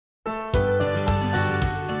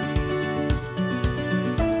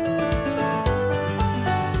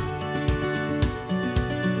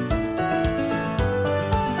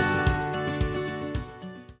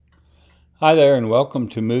Hi there, and welcome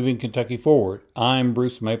to Moving Kentucky Forward. I'm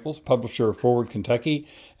Bruce Maples, publisher of Forward Kentucky,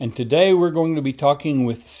 and today we're going to be talking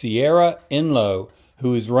with Sierra Enlow,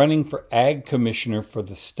 who is running for Ag Commissioner for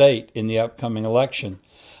the state in the upcoming election.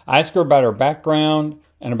 I asked her about her background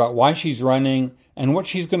and about why she's running and what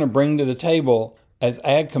she's going to bring to the table as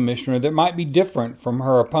Ag Commissioner that might be different from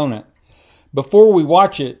her opponent. Before we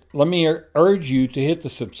watch it, let me urge you to hit the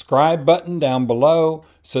subscribe button down below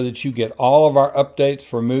so that you get all of our updates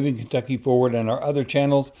for Moving Kentucky Forward and our other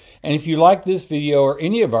channels. And if you like this video or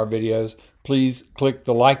any of our videos, please click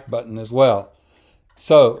the like button as well.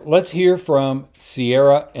 So let's hear from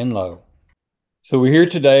Sierra Enlow. So we're here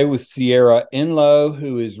today with Sierra Enlow,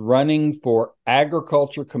 who is running for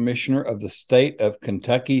Agriculture Commissioner of the state of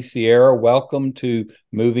Kentucky. Sierra, welcome to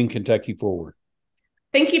Moving Kentucky Forward.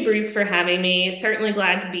 Thank you, Bruce, for having me. Certainly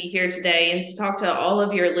glad to be here today and to talk to all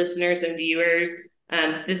of your listeners and viewers.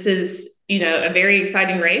 This is, a very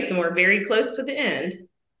exciting race, and we're very close to the end.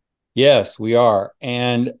 Yes, we are.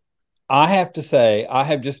 And I have to say, I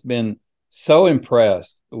have just been so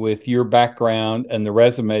impressed with your background and the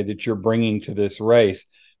resume that you're bringing to this race.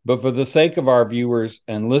 But for the sake of our viewers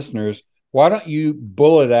and listeners, why don't you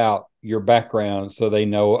bullet out your background so they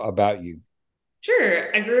know about you?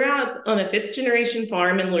 Sure. I grew up on a fifth generation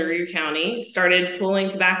farm in LaRue County, started pulling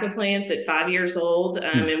tobacco plants at 5 years old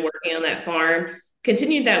and working on that farm.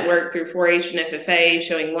 Continued that work through 4-H and FFA,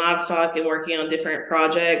 showing livestock and working on different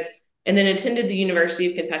projects. And then attended the University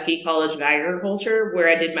of Kentucky College of Agriculture, where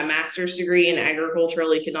I did my master's degree in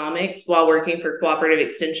agricultural economics while working for cooperative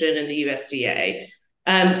extension in the USDA.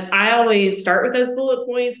 I always start with those bullet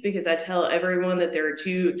points because I tell everyone that there are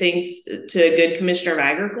two things to a good commissioner of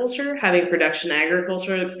agriculture: having production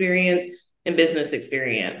agricultural experience and business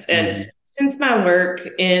experience. And since my work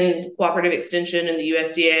in cooperative extension in the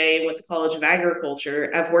USDA and with the College of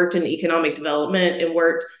Agriculture, I've worked in economic development and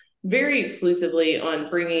worked very exclusively on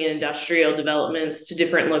bringing industrial developments to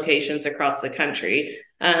different locations across the country.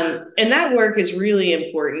 And that work is really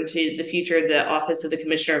important to the future of the Office of the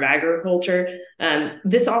Commissioner of Agriculture.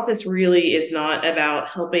 This office really is not about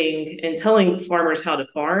helping and telling farmers how to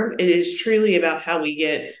farm. It is truly about how we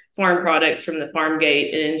get farm products from the farm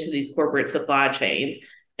gate and into these corporate supply chains.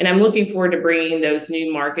 And I'm looking forward to bringing those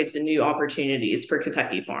new markets and new opportunities for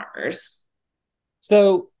Kentucky farmers.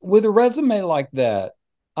 So, with a resume like that,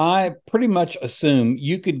 I pretty much assume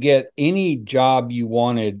you could get any job you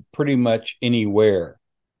wanted pretty much anywhere,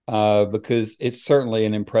 because it's certainly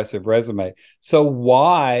an impressive resume. So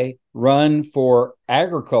why run for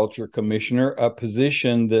agriculture commissioner, a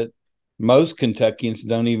position that most Kentuckians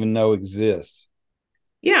don't even know exists?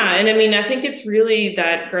 Yeah, and I mean, I think it's really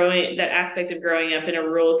that aspect of growing up in a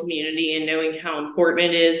rural community and knowing how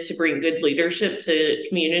important it is to bring good leadership to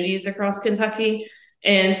communities across Kentucky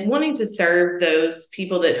and wanting to serve those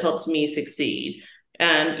people that helped me succeed.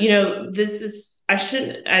 I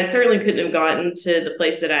certainly couldn't have gotten to the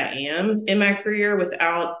place that I am in my career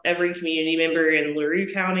without every community member in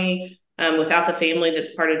LaRue County, without the family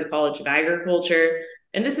that's part of the College of Agriculture.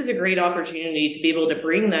 And this is a great opportunity to be able to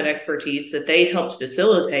bring that expertise that they helped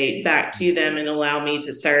facilitate back to them and allow me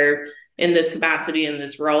to serve in this capacity, in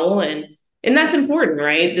this role. And that's important,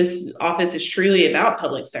 right? This office is truly about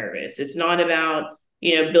public service. It's not about,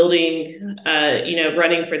 building,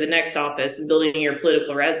 running for the next office and building your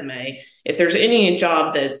political resume. If there's any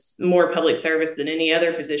job that's more public service than any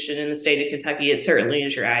other position in the state of Kentucky, it certainly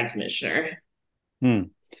is your ag commissioner. Hmm.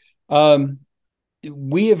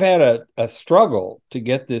 We have had a struggle to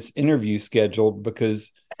get this interview scheduled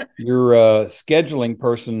because your scheduling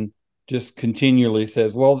person just continually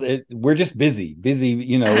says, well, we're just busy,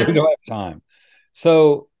 we don't have time.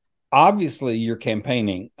 So obviously you're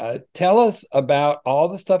campaigning. Tell us about all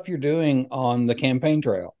the stuff you're doing on the campaign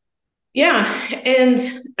trail. Yeah. And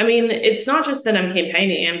I mean, it's not just that I'm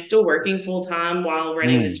campaigning, I'm still working full time while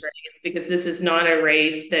running this race, because this is not a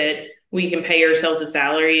race that we can pay ourselves a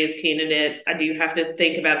salary as candidates. I do have to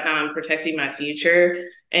think about how I'm protecting my future.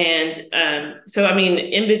 And so, I mean,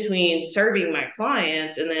 in between serving my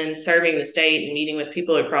clients and then serving the state and meeting with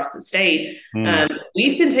people across the state,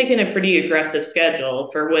 we've been taking a pretty aggressive schedule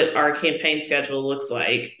for what our campaign schedule looks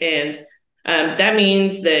like. And that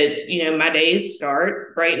means that, my days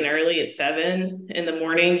start bright and early at 7 in the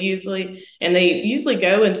morning usually, and they usually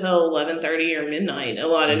go until 11:30 or midnight a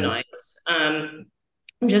lot of nights,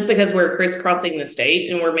 just because we're crisscrossing the state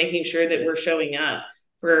and we're making sure that we're showing up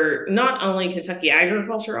for not only Kentucky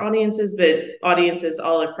agriculture audiences, but audiences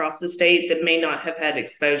all across the state that may not have had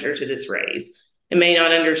exposure to this race and may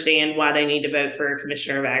not understand why they need to vote for a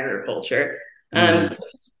commissioner of agriculture.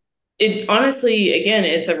 it honestly, again,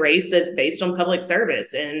 it's a race that's based on public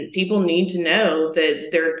service, and people need to know that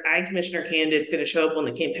their ag commissioner candidate's going to show up on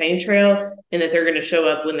the campaign trail and that they're going to show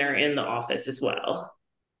up when they're in the office as well.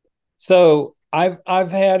 So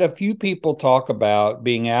I've had a few people talk about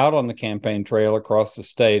being out on the campaign trail across the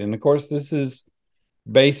state, and of course, this is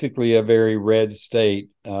basically a very red state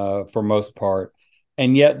for most part.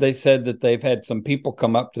 And yet they said that they've had some people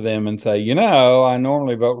come up to them and say, I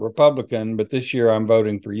normally vote Republican, but this year I'm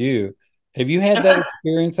voting for you. Have you had that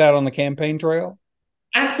experience out on the campaign trail?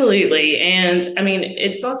 Absolutely. And I mean,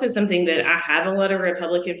 it's also something that I have a lot of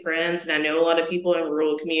Republican friends, and I know a lot of people in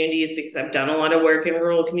rural communities because I've done a lot of work in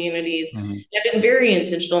rural communities. Mm-hmm. I've been very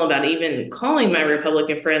intentional about even calling my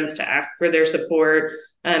Republican friends to ask for their support,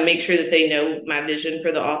 make sure that they know my vision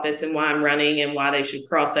for the office and why I'm running and why they should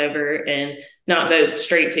cross over and not vote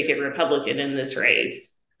straight ticket Republican in this race.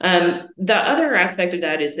 The other aspect of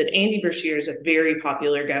that is that Andy Beshear is a very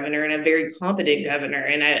popular governor and a very competent governor.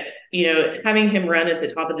 And having him run at the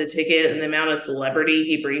top of the ticket and the amount of celebrity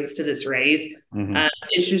he brings to this race,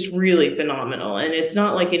 is just really phenomenal. And it's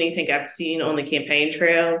not like anything I've seen on the campaign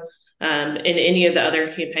trail in any of the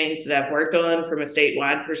other campaigns that I've worked on from a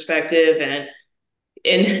statewide perspective. And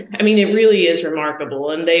I mean, it really is remarkable.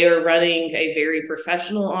 And they are running a very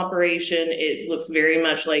professional operation. It looks very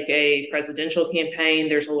much like a presidential campaign.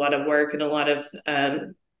 There's a lot of work and a lot of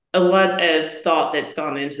thought that's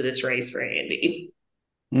gone into this race for Andy.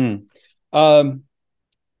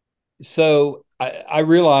 So I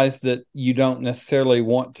realize that you don't necessarily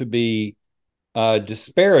want to be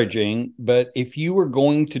disparaging, but if you were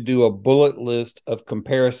going to do a bullet list of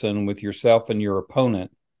comparison with yourself and your opponent,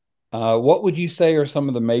 what would you say are some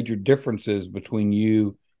of the major differences between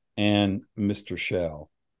you and Mr. Shell?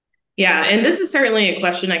 Yeah, and this is certainly a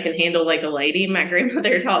question I can handle like a lady. My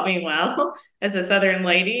grandmother taught me well as a Southern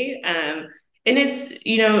lady. And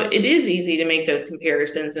it is easy to make those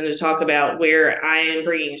comparisons and to talk about where I am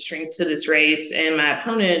bringing strength to this race and my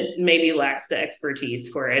opponent maybe lacks the expertise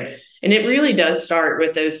for it. And it really does start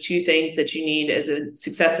with those two things that you need as a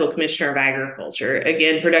successful commissioner of agriculture.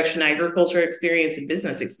 Again, production agriculture experience and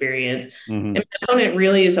business experience. And my opponent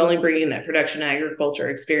really is only bringing that production agriculture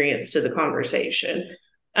experience to the conversation.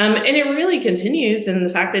 And it really continues in the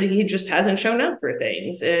fact that he just hasn't shown up for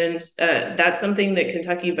things. And that's something that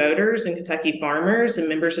Kentucky voters and Kentucky farmers and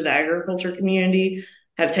members of the agriculture community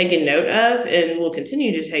have taken note of and will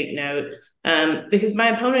continue to take note because my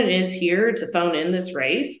opponent is here to phone in this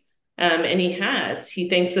race. And he has. He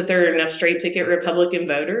thinks that there are enough straight ticket Republican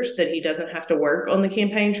voters that he doesn't have to work on the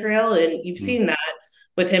campaign trail. And you've seen that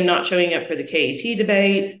with him not showing up for the KAT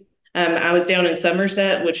debate. I was down in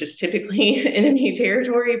Somerset, which is typically enemy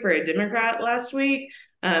territory for a Democrat last week.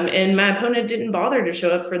 And my opponent didn't bother to show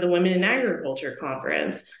up for the Women in Agriculture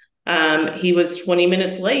conference. He was 20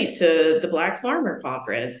 minutes late to the Black Farmer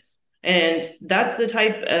Conference. And that's the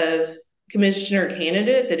type of commissioner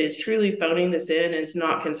candidate that is truly phoning this in and is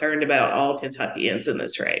not concerned about all Kentuckians in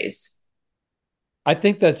this race. I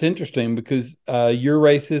think that's interesting because your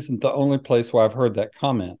race isn't the only place where I've heard that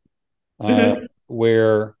comment,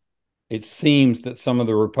 where it seems that some of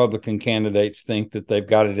the Republican candidates think that they've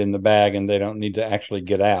got it in the bag and they don't need to actually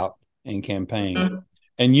get out and campaign.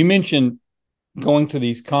 And you mentioned going to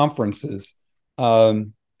these conferences. How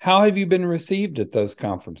have you been received at those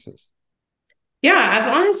conferences? Yeah,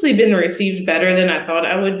 I've honestly been received better than I thought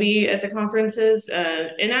I would be at the conferences.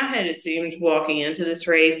 And I had assumed walking into this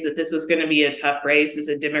race that this was going to be a tough race as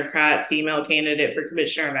a Democrat female candidate for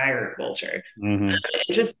Commissioner of Agriculture.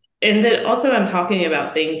 And that also I'm talking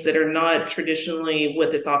about things that are not traditionally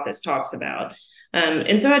what this office talks about.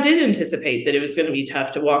 And so I did anticipate that it was going to be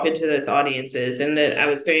tough to walk into those audiences and that I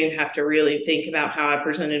was going to have to really think about how I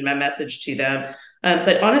presented my message to them.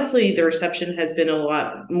 But honestly, the reception has been a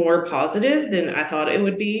lot more positive than I thought it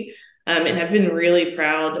would be. And I've been really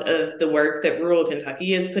proud of the work that rural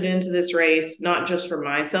Kentucky has put into this race, not just for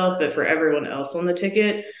myself, but for everyone else on the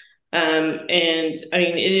ticket. And I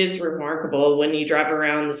mean, it is remarkable when you drive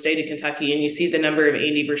around the state of Kentucky and you see the number of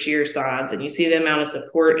Andy Beshear signs and you see the amount of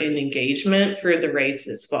support and engagement for the race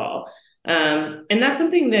this fall. And that's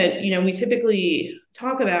something that, we typically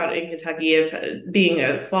talk about in Kentucky of being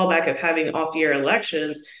a fallback of having off-year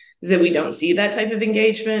elections is that we don't see that type of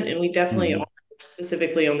engagement. And we definitely are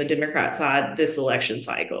specifically on the Democrat side this election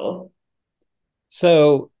cycle.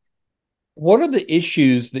 So what are the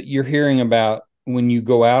issues that you're hearing about when you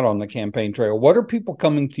go out on the campaign trail? What are people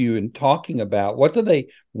coming to you and talking about? What do they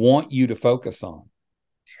want you to focus on?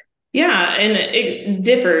 Yeah, and it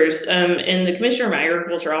differs. And the Commissioner of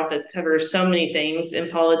Agriculture office covers so many things in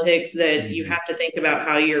politics that you have to think about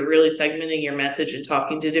how you're really segmenting your message and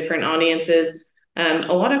talking to different audiences.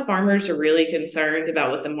 A lot of farmers are really concerned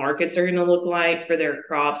about what the markets are going to look like for their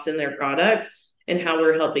crops and their products and how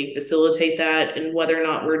we're helping facilitate that and whether or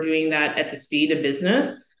not we're doing that at the speed of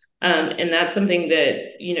business. And that's something that,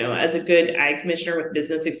 as a good ag commissioner with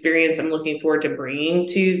business experience, I'm looking forward to bringing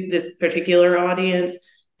to this particular audience.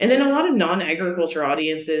 And then a lot of non-agriculture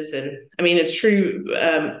audiences, and I mean, it's true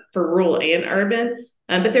for rural and urban,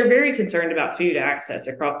 but they're very concerned about food access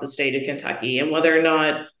across the state of Kentucky and whether or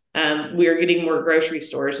not we are getting more grocery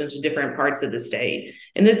stores into different parts of the state.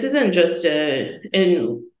 And this isn't just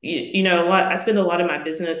I spend a lot of my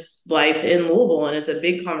business life in Louisville, and it's a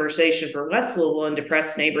big conversation for West Louisville and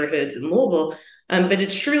depressed neighborhoods in Louisville. But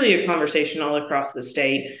it's truly a conversation all across the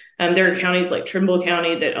state. There are counties like Trimble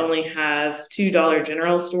County that only have $2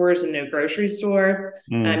 general stores and no grocery store.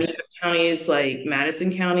 You have counties like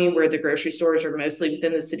Madison County where the grocery stores are mostly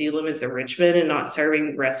within the city limits of Richmond and not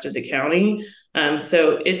serving the rest of the county.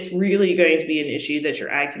 So it's really going to be an issue that your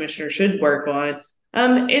ag commissioner should work on.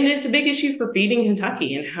 And it's a big issue for feeding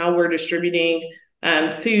Kentucky and how we're distributing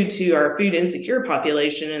food to our food insecure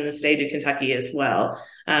population in the state of Kentucky as well.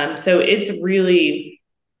 So it's really,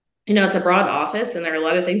 it's a broad office and there are a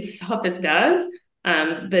lot of things this office does,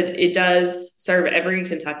 but it does serve every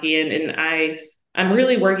Kentuckian. And I'm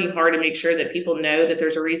really working hard to make sure that people know that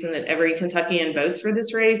there's a reason that every Kentuckian votes for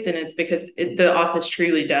this race. And it's because the office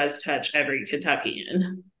truly does touch every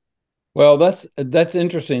Kentuckian. Well, that's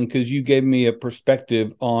interesting because you gave me a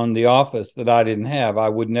perspective on the office that I didn't have. I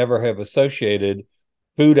would never have associated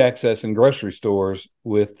food access and grocery stores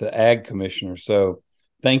with the ag commissioner. So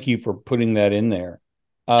thank you for putting that in there.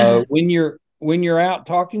 When you're out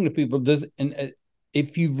talking to people,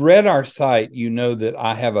 if you've read our site, you know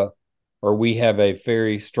that we have a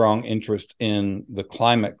very strong interest in the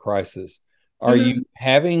climate crisis. Are you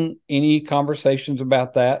having any conversations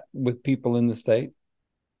about that with people in the state?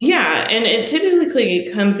 Yeah, and it typically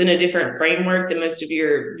comes in a different framework than most of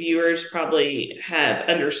your viewers probably have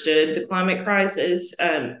understood the climate crisis.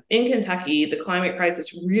 In Kentucky, the climate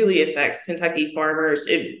crisis really affects Kentucky farmers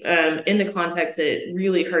in the context that it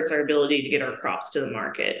really hurts our ability to get our crops to the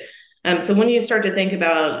market. So when you start to think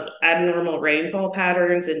about abnormal rainfall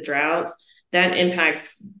patterns and droughts, that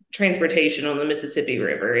impacts transportation on the Mississippi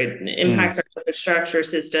River. It impacts our infrastructure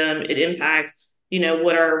system. It impacts,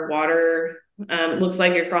 what our water looks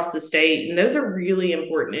like across the state. And those are really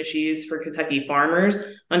important issues for Kentucky farmers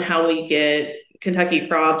on how we get Kentucky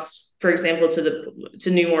crops, for example,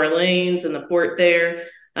 to New Orleans and the port there,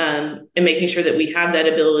 and making sure that we have that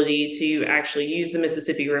ability to actually use the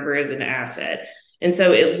Mississippi River as an asset. And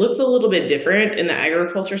so it looks a little bit different in the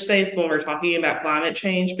agriculture space when we're talking about climate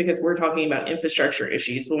change, because we're talking about infrastructure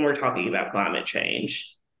issues when we're talking about climate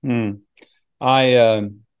change.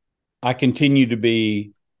 I continue to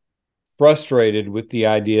be frustrated with the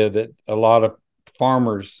idea that a lot of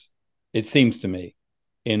farmers, it seems to me,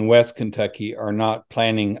 in West Kentucky are not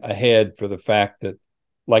planning ahead for the fact that,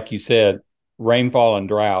 like you said, rainfall and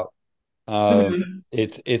drought.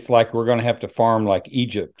 It's like we're going to have to farm like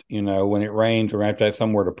Egypt. When it rains, we're going to have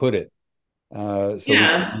somewhere to put it, so we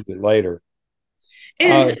can use it later.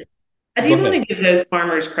 And I do want to give those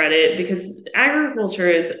farmers credit because agriculture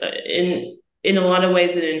is in a lot of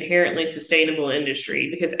ways an inherently sustainable industry,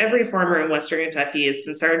 because every farmer in Western Kentucky is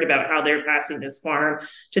concerned about how they're passing this farm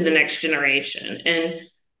to the next generation. And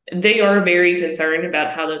they are very concerned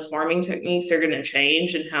about how those farming techniques are going to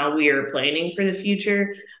change and how we are planning for the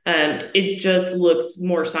future. It just looks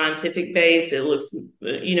more scientific based. It looks,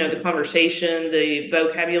 the conversation, the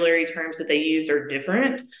vocabulary terms that they use are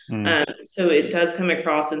different. So it does come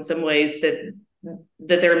across in some ways that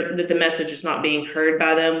the message is not being heard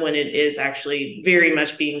by them when it is actually very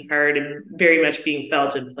much being heard and very much being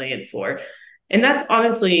felt and planned for. And that's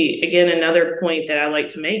honestly, again, another point that I like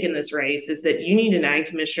to make in this race is that you need an ag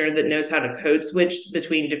commissioner that knows how to code switch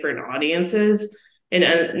between different audiences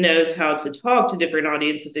and knows how to talk to different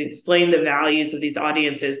audiences and explain the values of these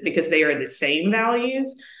audiences, because they are the same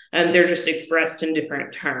values and they're just expressed in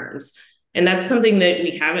different terms. And that's something that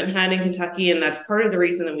we haven't had in Kentucky. And that's part of the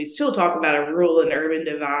reason that we still talk about a rural and urban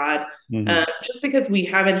divide, just because we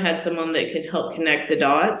haven't had someone that can help connect the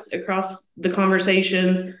dots across the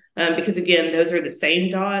conversations. Because again, those are the same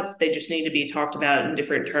dots. They just need to be talked about in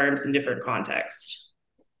different terms and different contexts.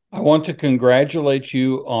 I want to congratulate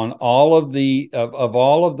you on all of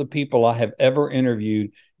all of the people I have ever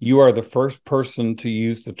interviewed. You are the first person to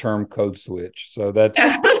use the term code switch. So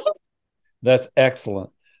that's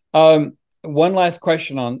excellent. One last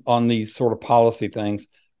question on these sort of policy things.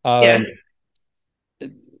 Our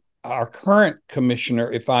current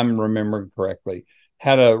commissioner, if I'm remembering correctly,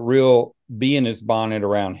 had a real bee in his bonnet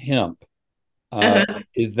around hemp.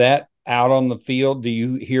 Is that out on the field? Do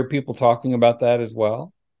you hear people talking about that as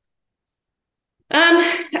well?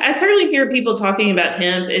 I certainly hear people talking about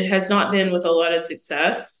hemp. It has not been with a lot of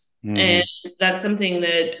success. Mm-hmm. And that's something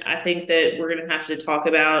that I think that we're going to have to talk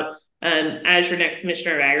about as your next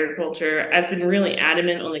commissioner of agriculture. I've been really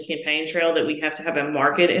adamant on the campaign trail that we have to have a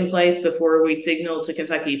market in place before we signal to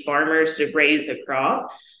Kentucky farmers to raise a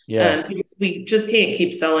crop. Yes. Because we just can't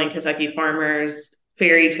keep selling Kentucky farmers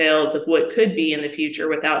fairy tales of what could be in the future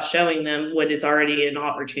without showing them what is already an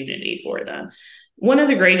opportunity for them. One of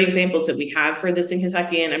the great examples that we have for this in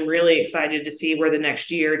Kentucky, and I'm really excited to see where the next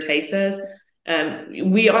year takes us.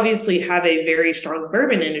 We obviously have a very strong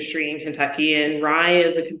bourbon industry in Kentucky, and rye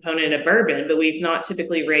is a component of bourbon, but we've not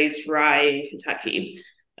typically raised rye in Kentucky.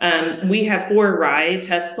 We have 4 rye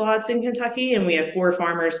test plots in Kentucky, and we have 4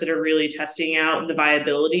 farmers that are really testing out the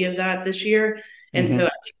viability of that this year. And Mm-hmm. so I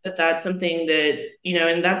think that that's something that,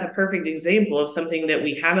 and that's a perfect example of something that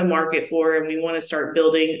we have a market for, and we want to start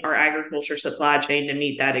building our agriculture supply chain to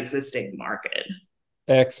meet that existing market.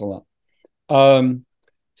 Excellent.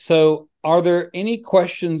 So are there any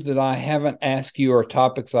questions that I haven't asked you or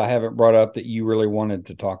topics I haven't brought up that you really wanted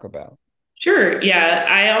to talk about? Sure. Yeah.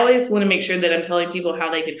 I always want to make sure that I'm telling people how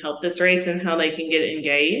they can help this race and how they can get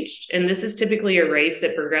engaged. And this is typically a race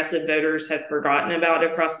that progressive voters have forgotten about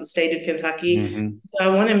across the state of Kentucky. Mm-hmm. So I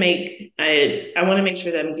want to make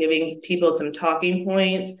sure that I'm giving people some talking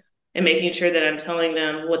points and making sure that I'm telling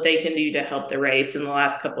them what they can do to help the race in the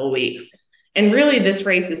last couple of weeks. And really, this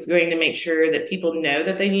race is going to make sure that people know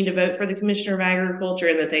that they need to vote for the Commissioner of Agriculture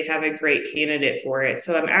and that they have a great candidate for it.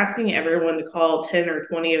 So I'm asking everyone to call 10 or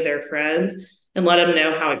 20 of their friends and let them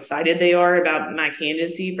know how excited they are about my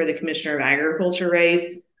candidacy for the Commissioner of Agriculture race.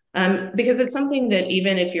 Because it's something that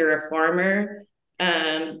even if you're a farmer,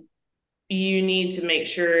 you need to make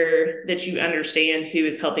sure that you understand who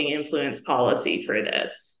is helping influence policy for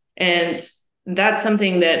this. And that's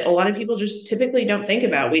something that a lot of people just typically don't think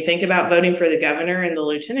about. We think about voting for the governor and the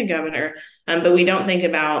lieutenant governor, but we don't think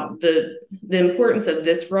about the importance of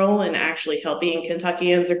this role in actually helping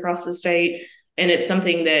Kentuckians across the state. And it's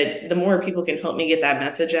something that the more people can help me get that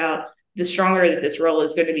message out, the stronger that this role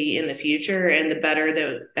is going to be in the future, and the better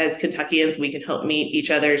that as Kentuckians we can help meet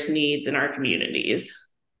each other's needs in our communities.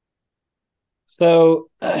 So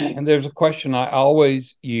there's a question I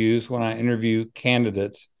always use when I interview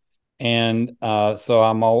candidates. And so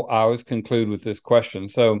I always conclude with this question.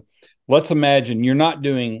 So let's imagine you're not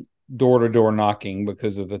doing door-to-door knocking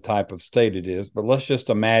because of the type of state it is, but let's just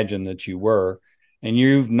imagine that you were, and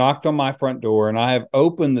you've knocked on my front door, and I have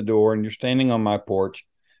opened the door, and you're standing on my porch,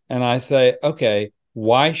 and I say, okay,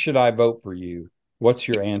 why should I vote for you? What's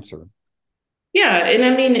your answer? Yeah, and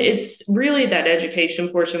I mean it's really that education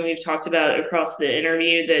portion we've talked about across the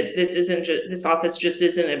interview, that this office just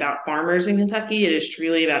isn't about farmers in Kentucky. It is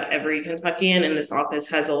truly about every Kentuckian, and this office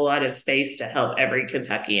has a lot of space to help every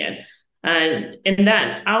Kentuckian. And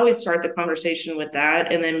that I always start the conversation with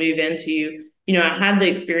that, and then move into, I had the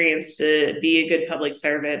experience to be a good public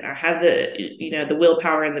servant. I have the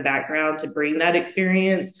willpower and the background to bring that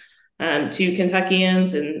experience to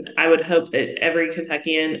Kentuckians. And I would hope that every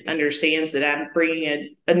Kentuckian understands that I'm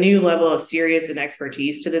bringing a new level of serious and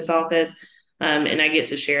expertise to this office. And I get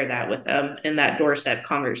to share that with them in that doorstep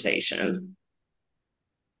conversation.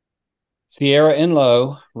 Sierra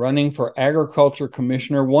Enlow, running for Agriculture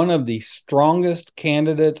Commissioner, one of the strongest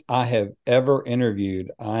candidates I have ever interviewed.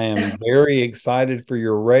 I am very excited for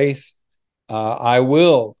your race. I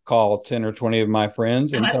will call 10 or 20 of my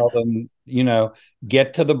friends and tell them,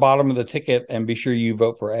 get to the bottom of the ticket and be sure you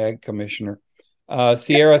vote for Ag Commissioner.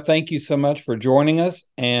 Sierra, thank you so much for joining us,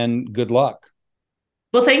 and good luck.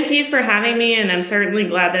 Well, thank you for having me. And I'm certainly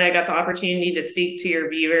glad that I got the opportunity to speak to your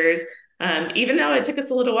viewers. Even though it took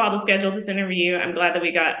us a little while to schedule this interview, I'm glad that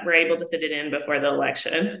we're able to fit it in before the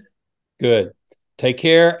election. Good. Take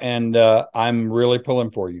care, and I'm really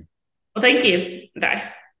pulling for you. Well, thank you. Bye.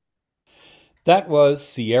 That was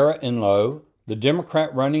Sierra Enlow, the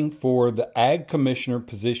Democrat running for the Ag Commissioner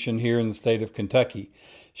position here in the state of Kentucky.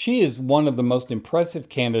 She is one of the most impressive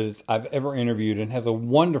candidates I've ever interviewed and has a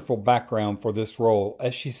wonderful background for this role.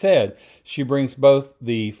 As she said, she brings both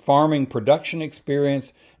the farming production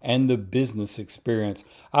experience and the business experience.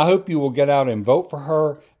 I hope you will get out and vote for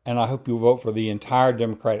her, and I hope you'll vote for the entire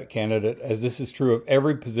Democratic candidate, as this is true of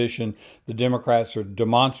every position. The Democrats are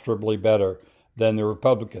demonstrably better than the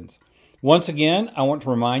Republicans. Once again, I want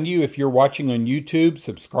to remind you, if you're watching on YouTube,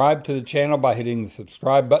 subscribe to the channel by hitting the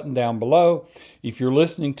subscribe button down below. If you're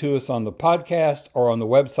listening to us on the podcast or on the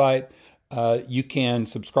website, you can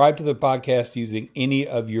subscribe to the podcast using any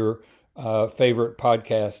of your favorite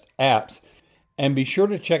podcast apps. And be sure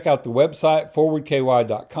to check out the website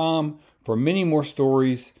forwardky.com for many more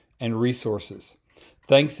stories and resources.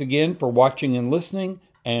 Thanks again for watching and listening,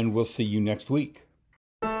 and we'll see you next week.